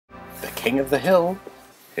The king of the hill.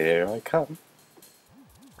 Here I come.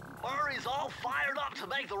 Murray's all fired up to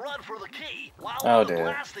make the run for the key, while Oh on the dear.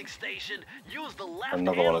 blasting station, use the left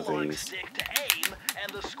Another one of analog these. stick to aim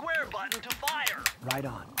and the square button to fire. Right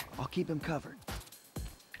on. I'll keep him covered.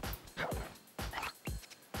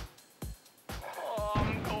 Oh,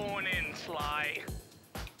 I'm going in, Sly.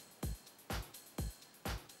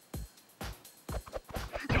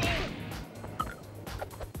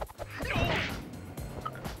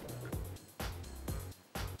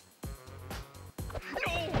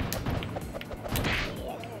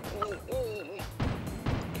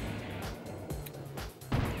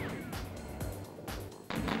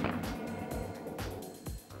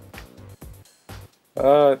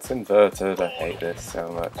 Oh, it's inverted. I hate this so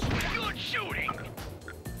much. Good shooting.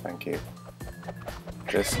 Thank you.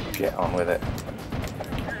 Just get on with it.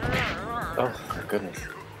 Oh, my goodness.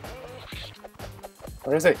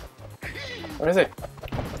 Where is he? Where is he?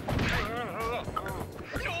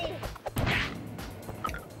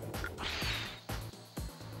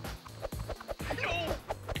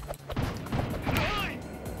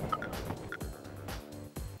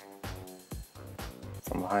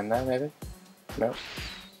 From behind there, maybe? No.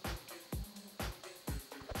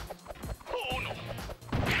 Oh no!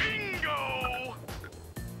 Bingo!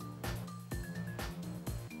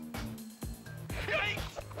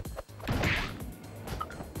 Yikes!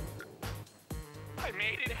 I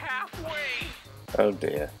made it halfway. Oh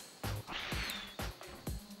dear.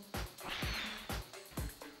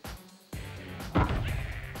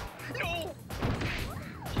 No!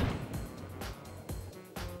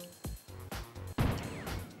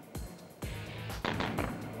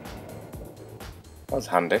 That was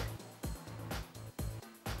handy.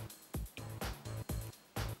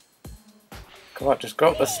 Come on, just go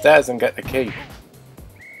up the stairs and get the key.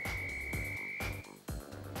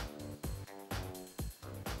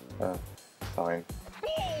 Oh, fine.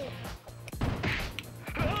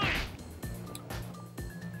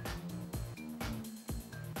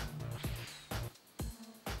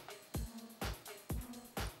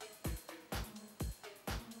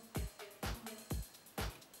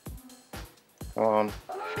 Come on.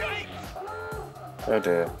 Oh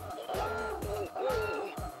dear.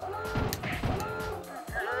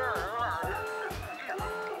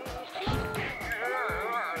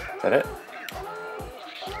 Is that it?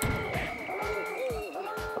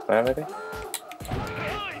 Up there maybe?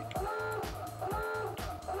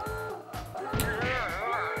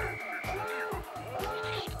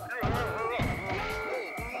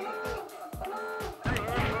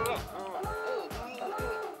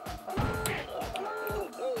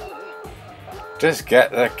 Just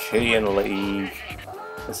get the key and leave.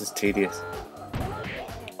 This is tedious.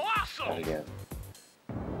 There we go.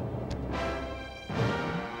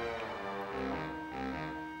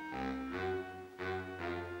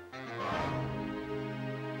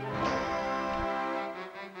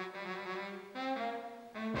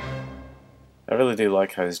 I really do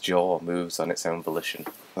like how his jaw moves on its own volition.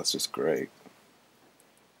 That's just great.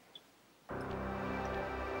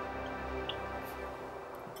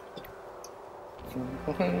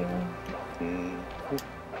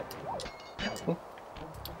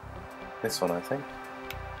 This one, I think.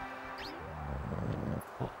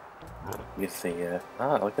 With the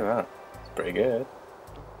look at that. It's pretty good.